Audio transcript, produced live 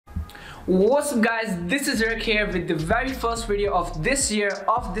What's up guys, this is Zeerak here with the very first video of this year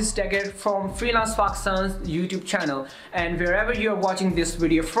of this decade from Freelance Pakistan's YouTube channel. And wherever you are watching this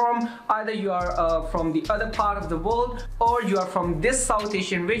video from, either you are from the other part of the world or you are from this South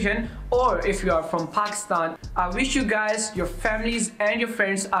Asian region, or if you are from Pakistan, I wish you guys, your families and your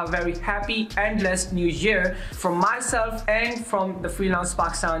friends a very happy and blessed new year from myself and from the Freelance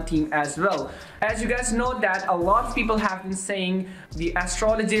Pakistan team as well. As you guys know that a lot of people have been saying, the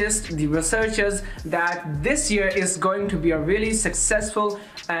astrologists, the researchers, that this year is going to be a really successful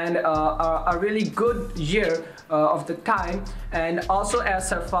and a really good year of the time. And also, as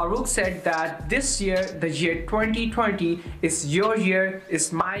Sir Farouk said, that this year, the year 2020, is your year,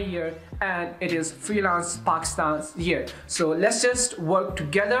 is my year, and it is Freelance Pakistan's year. So let's just work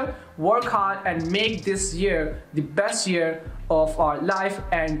together, work hard, and make this year the best year of our life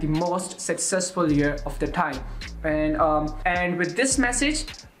and the most successful year of the time. And with this message,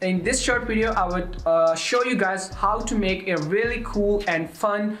 in this short video, I would show you guys how to make a really cool and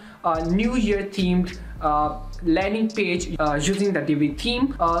fun New Year themed landing page using the Divi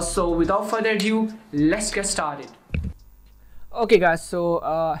theme. So without further ado, let's get started. Okay guys,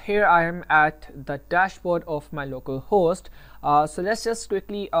 so here I am at the dashboard of my local host. So let's just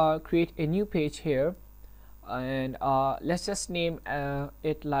quickly create a new page here, and let's just name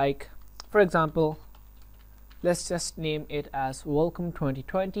it, like, for example, let's just name it as Welcome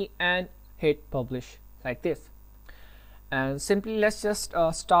 2020 and hit publish like this. And simply let's just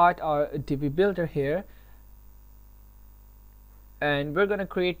start our Divi builder here, and we're gonna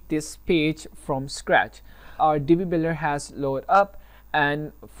create this page from scratch. Our Divi builder has loaded up,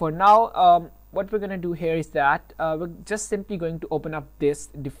 and for now what we're gonna do here is that we're just simply going to open up this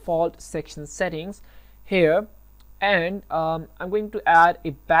default section settings here, and I'm going to add a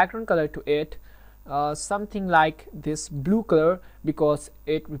background color to it, something like this blue color, because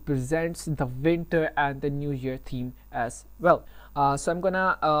it represents the winter and the New Year theme as well. So I'm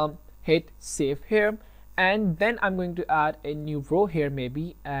gonna hit save here, and then I'm going to add a new row here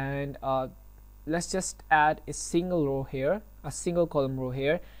maybe, and let's just add a single row here, a single column row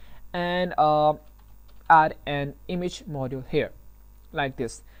here, and add an image module here like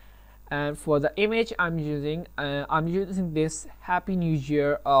this. And for the image, I'm using this Happy New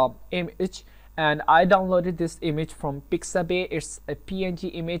Year image, and I downloaded this image from Pixabay. It's a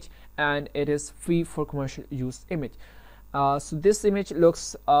PNG image and it is free for commercial use image. So this image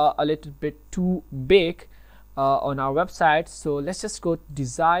looks a little bit too big on our website, so let's just go to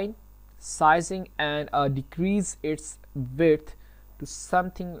design, sizing, and decrease its width to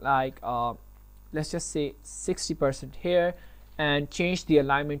something like let's just say 60% here, and change the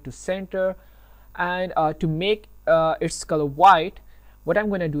alignment to center. And to make its color white, what I'm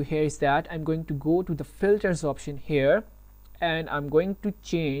going to do here is that I'm going to go to the filters option here, and I'm going to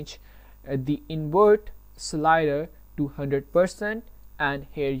change the invert slider to 100%, and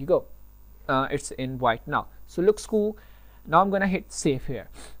here you go, it's in white now, so looks cool. Now I'm gonna hit save here.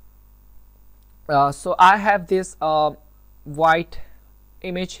 So I have this white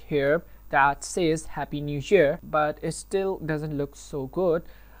image here that says Happy New Year, but it still doesn't look so good.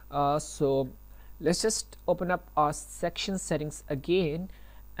 So let's just open up our section settings again,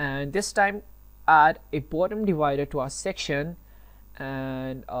 and this time add a bottom divider to our section,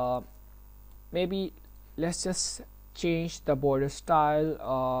 and maybe let's just change the border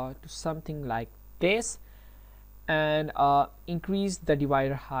style to something like this, and increase the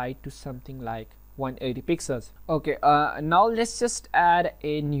divider height to something like 180 pixels. Okay, now let's just add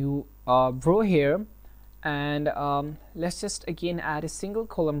a new row here, and let's just again add a single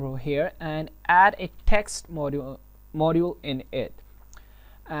column row here, and add a text module in it,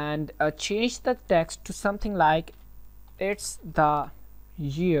 and change the text to something like it's the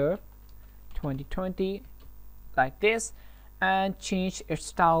year 2020 like this, and change its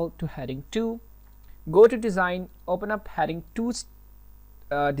style to heading 2. Go to design, open up heading 2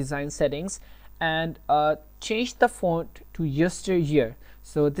 design settings, and change the font to yesteryear.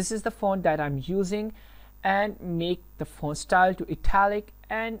 So this is the font that I'm using, and make the font style to italic,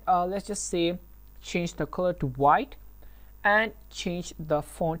 and let's just say change the color to white, and change the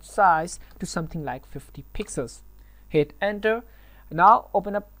font size to something like 50 pixels. Hit enter. Now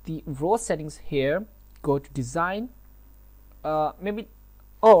open up the row settings here, go to design, maybe,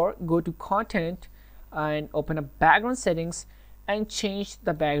 or go to content and open up background settings, and change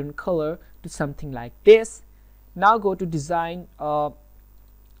the background color to something like this. Now go to design,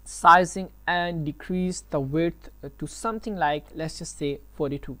 sizing, and decrease the width to something like, let's just say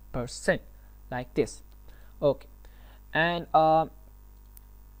 42% like this. Okay, and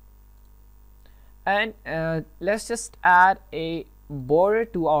let's just add a border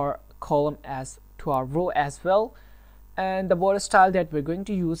to our column as to our row as well. And the border style that we're going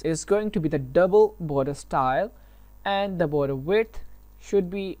to use is going to be the double border style, and the border width should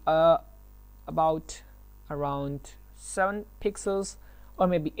be about around 7 pixels or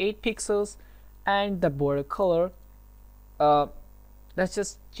maybe 8 pixels, and the border color, let's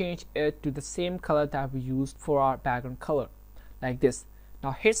just change it to the same color that we used for our background color, like this.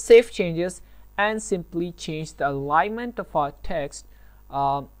 Now hit save changes and simply change the alignment of our text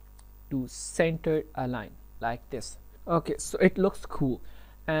to centered align, like this. Okay, so it looks cool.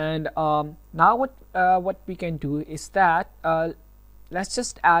 And now what we can do is that let's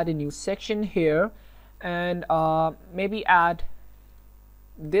just add a new section here, and maybe add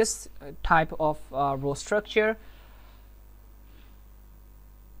this type of row structure,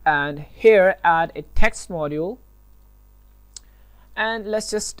 and here add a text module, and let's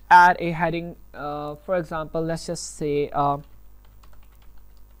just add a heading. For example, let's just say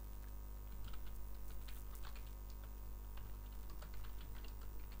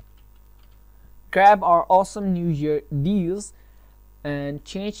grab our awesome New Year deals, and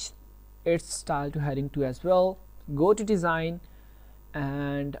change its style to heading 2 as well. Go to design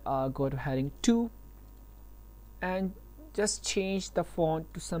and go to heading 2, and just change the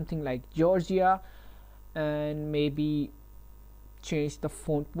font to something like Georgia, and maybe change the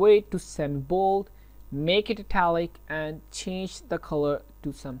font weight to semi bold, make it italic, and change the color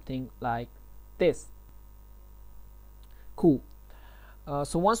to something like this. Cool.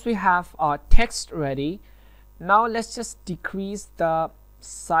 So once we have our text ready, now let's just decrease the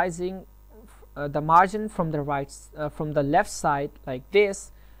sizing, the margin from the from the left side like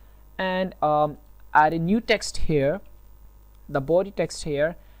this, and add a new text here, the body text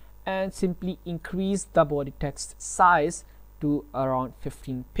here, and simply increase the body text size to around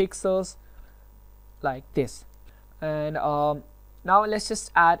 15 pixels like this. And now let's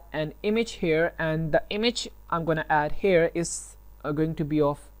just add an image here, and the image I'm gonna add here is going to be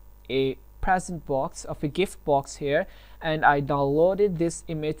of a present box, of a gift box here, and I downloaded this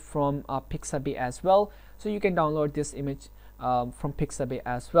image from Pixabay as well, so you can download this image from Pixabay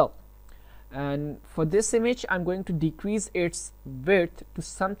as well. And for this image I'm going to decrease its width to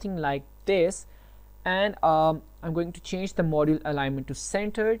something like this, and I'm going to change the module alignment to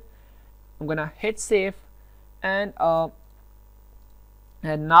centered. I'm gonna hit save, and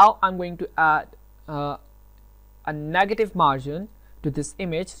now I'm going to add a negative margin to this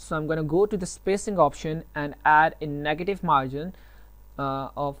image. So I'm going to go to the spacing option and add a negative margin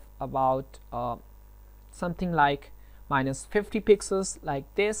of about something like minus 50 pixels like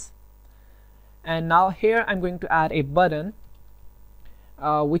this. And now here I'm going to add a button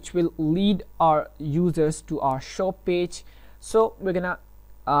which will lead our users to our shop page. So we're gonna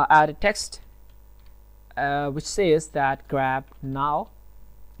add a text which says that grab now,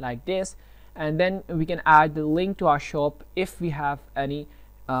 like this, and then we can add the link to our shop if we have any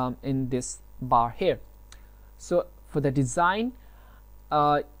in this bar here. So for the design,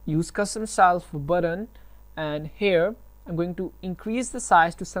 use custom styles for button, and here I'm going to increase the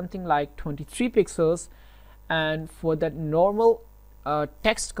size to something like 23 pixels, and for that normal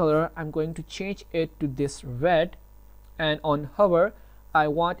text color I'm going to change it to this red, and on hover I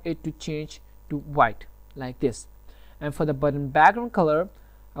want it to change to white like this. And for the button background color,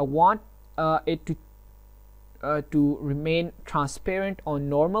 I want it to remain transparent on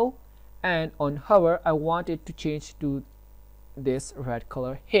normal, and on hover I want it to change to this red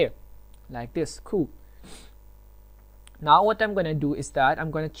color here like this. Cool. Now what I'm going to do is that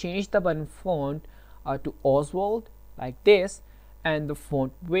I'm going to change the button font to Oswald like this, and the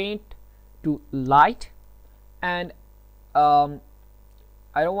font weight to light, and I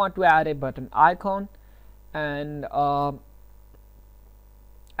don't want to add a button icon, and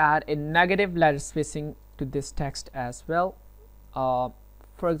add a negative letter spacing to this text as well.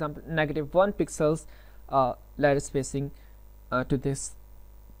 For example, -1 pixels letter spacing to this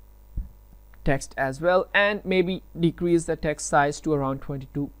text as well, and maybe decrease the text size to around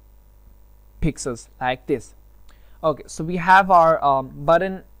 22 pixels like this. Okay, so we have our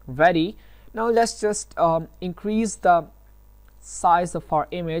button ready. Now let's just increase the size of our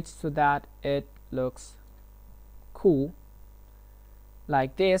image so that it looks cool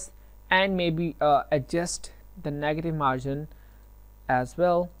like this, and maybe adjust the negative margin as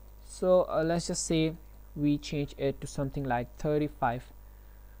well. So let's just say we change it to something like 35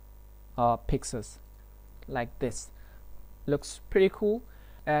 pixels like this. Looks pretty cool.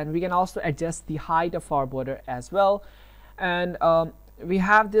 And we can also adjust the height of our border as well. And we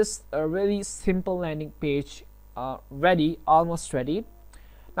have this really simple landing page ready, almost ready.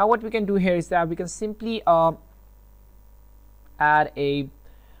 Now what we can do here is that we can simply add a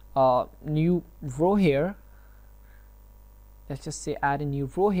a new row here. Let's just say add a new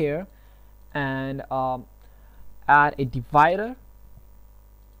row here, and add a divider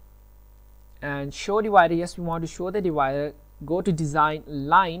and show divider. Yes, we want to show the divider. Go to design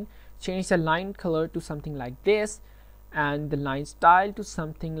line, change the line color to something like this, and the line style to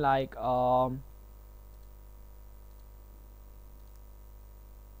something like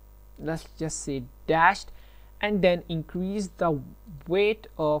let's just say dashed, and then increase the weight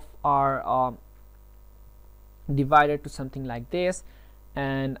of our divider to something like this,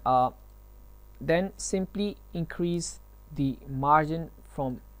 and then simply increase the margin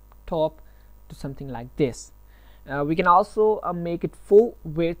from top to something like this. We can also make it full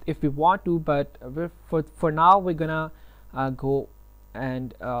width if we want to, but for now we're gonna go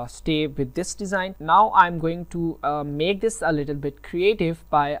and stay with this design. Now I'm going to make this a little bit creative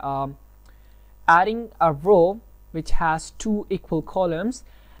by adding a row which has two equal columns,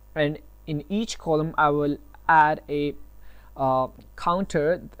 and in each column I will add a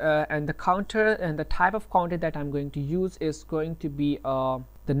counter, and the counter and the type of counter that I'm going to use is going to be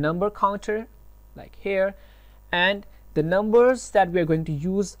the number counter, like here, and the numbers that we are going to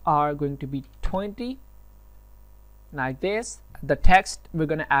use are going to be 20, like this. The text, we're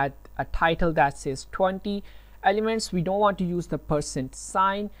going to add a title that says 20. Elements, we don't want to use the percent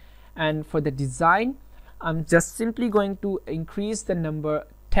sign. And for the design, I'm just simply going to increase the number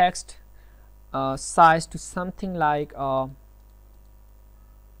text size to something like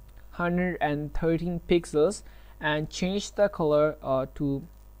 113 pixels, and change the color to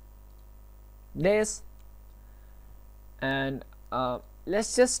this, and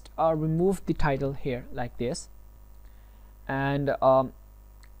let's just remove the title here like this, and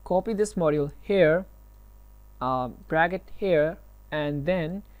copy this module here, drag it here, and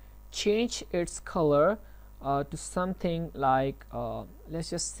then change its color to something like let's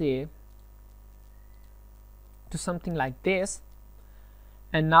just say to something like this.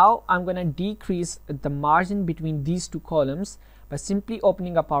 And now I'm going to decrease the margin between these two columns by simply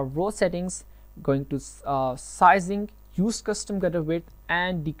opening up our row settings, going to sizing, use custom gutter width,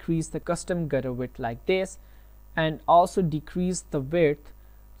 and decrease the custom gutter width like this, and also decrease the width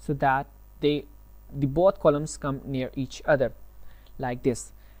so that the both columns come near each other like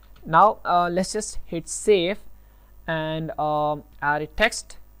this. Now let's just hit save and add a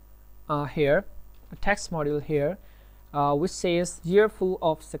text here, a text module here, which says year full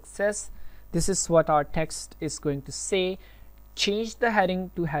of success. This is what our text is going to say. Change the heading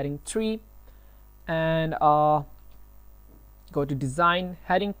to heading 3, and go to design,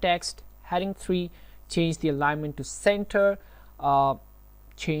 heading text, heading 3, change the alignment to center,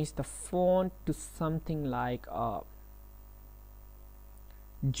 change the font to something like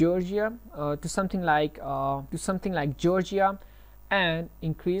Georgia, to something like Georgia, and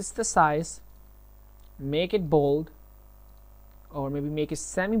increase the size, make it bold, or maybe make it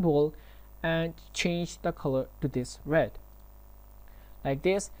semi bold, and change the color to this red like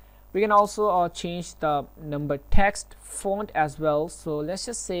this. We can also change the number text font as well. So let's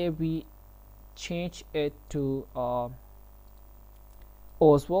just say we change it to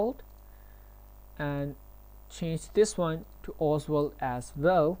Oswald, and change this one to Oswald as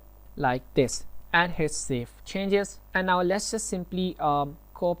well like this, and hit save changes. And now let's just simply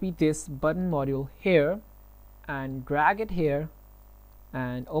copy this button module here and drag it here,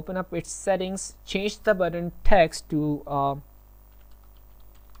 and open up its settings, change the button text to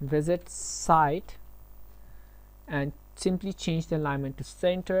visit site, and simply change the alignment to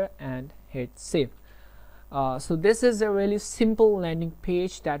center and hit save. So this is a really simple landing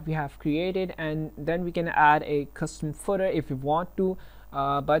page that we have created, and then we can add a custom footer if we want to,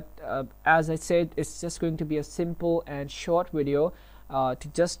 but as I said, it's just going to be a simple and short video to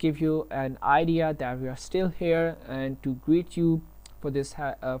just give you an idea that we are still here, and to greet you for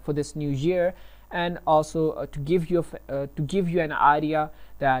this new year, and also to give you an idea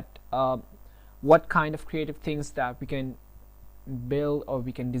that what kind of creative things that we can build or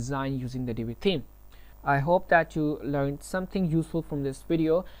we can design using the Divi theme. I hope that you learned something useful from this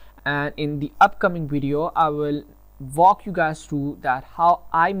video, and in the upcoming video I will walk you guys through that how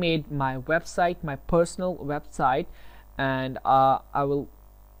I made my website, my personal website, and I will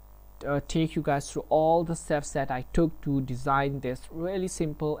take you guys through all the steps that I took to design this really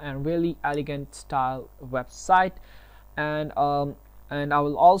simple and really elegant style website, and I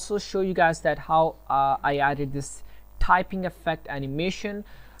will also show you guys that how I added this typing effect animation.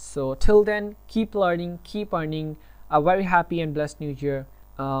 So till then, keep learning, keep earning. A very happy and blessed new year.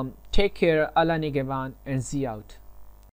 Take care. Allah Nigeban, and Zee out.